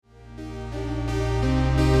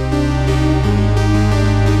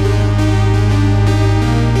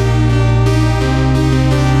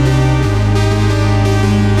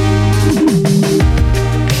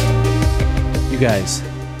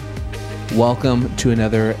Welcome to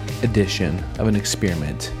another edition of an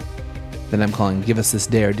experiment that I'm calling Give Us This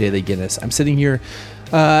Day or Daily Guinness. I'm sitting here,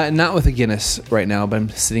 not with a Guinness right now, but I'm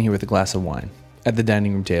sitting here with a glass of wine at the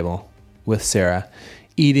dining room table with Sarah,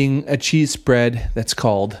 eating a cheese spread that's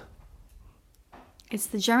called... It's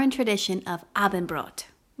the German tradition of Abendbrot.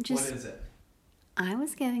 What is it? I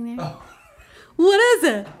was getting there. Oh. What is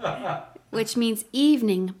it? Which means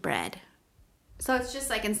evening bread. So it's just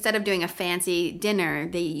like instead of doing a fancy dinner,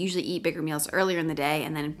 they usually eat bigger meals earlier in the day.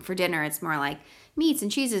 And then for dinner, it's more like meats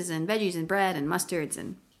and cheeses and veggies and bread and mustards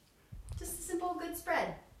and just a simple good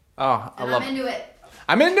spread. Oh, I'm into it.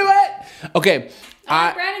 I'm into it! Okay.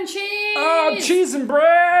 Bread and cheese! Oh, cheese and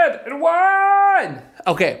bread and wine!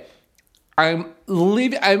 Okay. I'm recording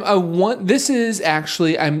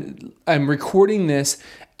this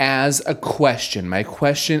as a question. My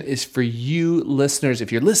question is for you listeners.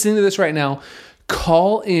 If you're listening to this right now,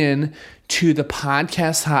 call in to the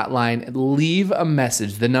podcast hotline and leave a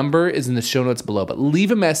message. The number is in the show notes below, but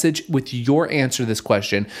leave a message with your answer to this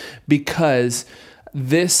question because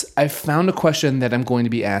I found a question that I'm going to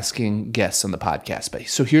be asking guests on the podcast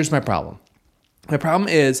space. So here's my problem. My problem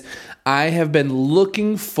is I have been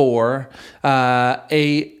looking for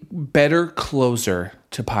a better closer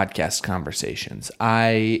to podcast conversations.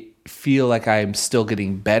 I feel like I'm still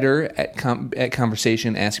getting better at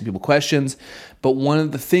conversation, asking people questions. But one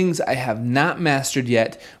of the things I have not mastered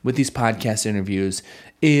yet with these podcast interviews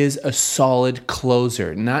is a solid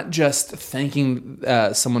closer. Not just thanking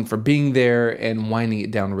someone for being there and winding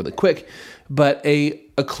it down really quick, but a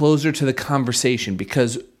closer to the conversation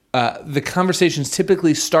because the conversations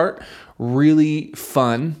typically start really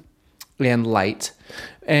fun and light,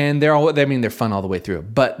 and they're fun all the way through.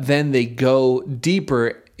 But then they go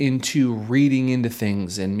deeper into reading into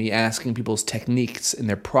things and me asking people's techniques and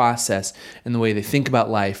their process and the way they think about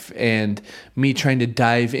life and me trying to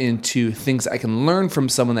dive into things I can learn from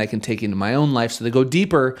someone that I can take into my own life. So they go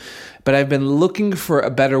deeper, but I've been looking for a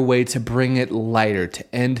better way to bring it lighter, to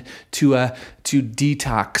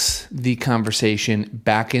detox the conversation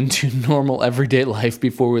back into normal everyday life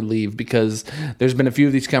before we leave, because there's been a few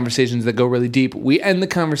of these conversations that go really deep. We end the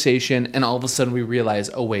conversation and all of a sudden we realize,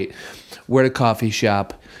 oh wait, we're at a coffee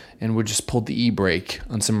shop and we're just pulled the e-brake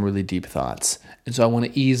on some really deep thoughts. And so I want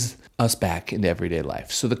to ease us back into everyday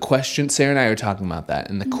life. So the question, Sarah and I are talking about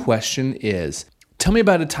that, and the question is, tell me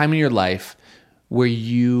about a time in your life where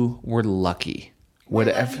you were lucky. You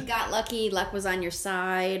got lucky, luck was on your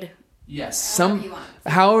side. Yes,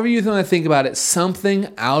 however you want to think about it,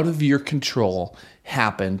 something out of your control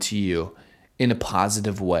happened to you in a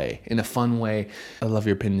positive way, in a fun way. I love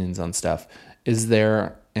your opinions on stuff. Is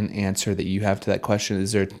there an answer that you have to that question?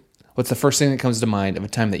 What's the first thing that comes to mind of a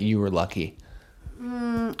time that you were lucky?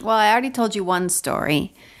 Well, I already told you one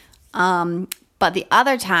story. But the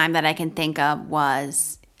other time that I can think of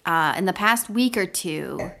was in the past week or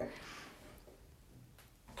two,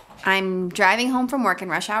 I'm driving home from work in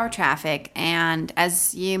rush hour traffic, and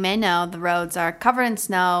as you may know, the roads are covered in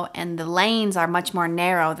snow and the lanes are much more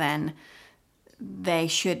narrow than they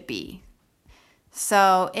should be.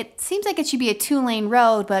 So it seems like it should be a 2-lane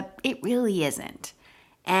road, but it really isn't.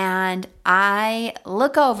 And I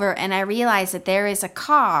look over and I realize that there is a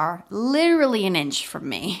car literally an inch from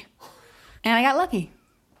me. And I got lucky.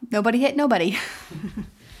 Nobody hit nobody.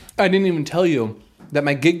 I didn't even tell you that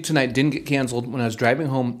my gig tonight didn't get canceled when I was driving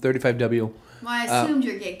home 35W. Well, I assumed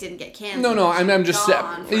your gig didn't get canceled. No, I'm just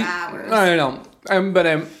gone for hours. I know.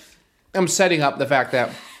 I'm setting up the fact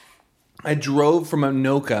that I drove from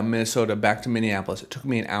Anoka, Minnesota, back to Minneapolis. It took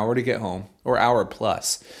me an hour to get home, or hour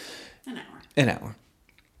plus. An hour.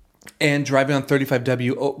 And driving on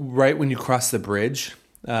 35W, right when you cross the bridge,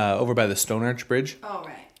 over by the Stone Arch Bridge. Oh,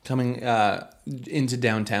 right. Coming into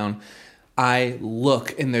downtown, I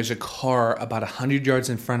look and there's a car about 100 yards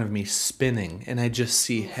in front of me spinning, and I just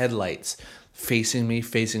see headlights facing me,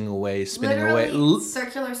 facing away, spinning literally away.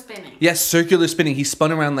 Circular spinning. Yes, circular spinning. He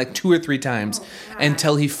spun around like 2 or 3 times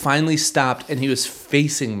until he finally stopped and he was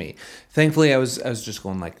facing me. Thankfully, I was just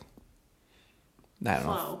going like, I don't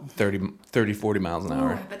know, 30, 40 miles an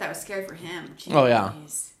hour. I bet that was scary for him. Jeez. Oh, yeah.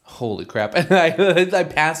 Holy crap. And I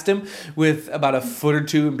passed him with about a foot or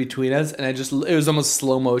two in between us, and it was almost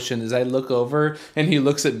slow motion as I look over and he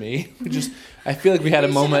looks at me. I feel like we had a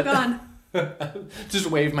moment. Just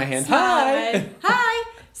wave my hand. Hi.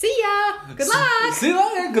 Hi. See ya. Good luck. See you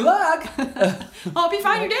later. Good luck. Hope you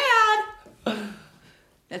find your dad.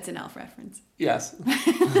 That's an Elf reference. Yes.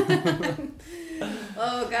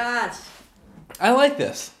 Oh, gosh. I like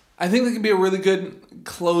this. I think that could be a really good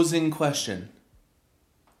closing question.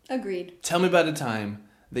 Agreed. Tell me about a time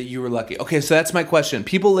that you were lucky. Okay, so that's my question.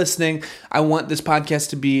 People listening, I want this podcast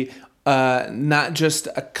to be not just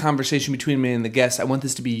a conversation between me and the guest. I want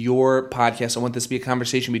this to be your podcast. I want this to be a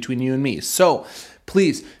conversation between you and me. So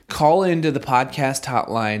please call into the podcast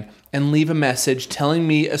hotline and leave a message telling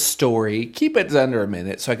me a story. Keep it under a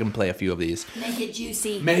minute so I can play a few of these. Make it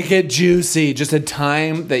juicy. Make it juicy. Just a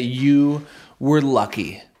time that you were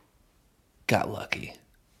lucky. Got lucky.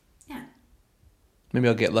 Yeah. Maybe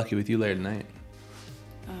I'll get lucky with you later tonight.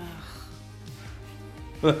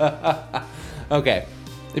 Okay.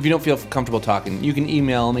 If you don't feel comfortable talking, you can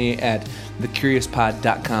email me at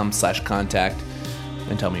thecuriouspod.com/contact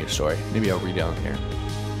and tell me your story. Maybe I'll read it on here.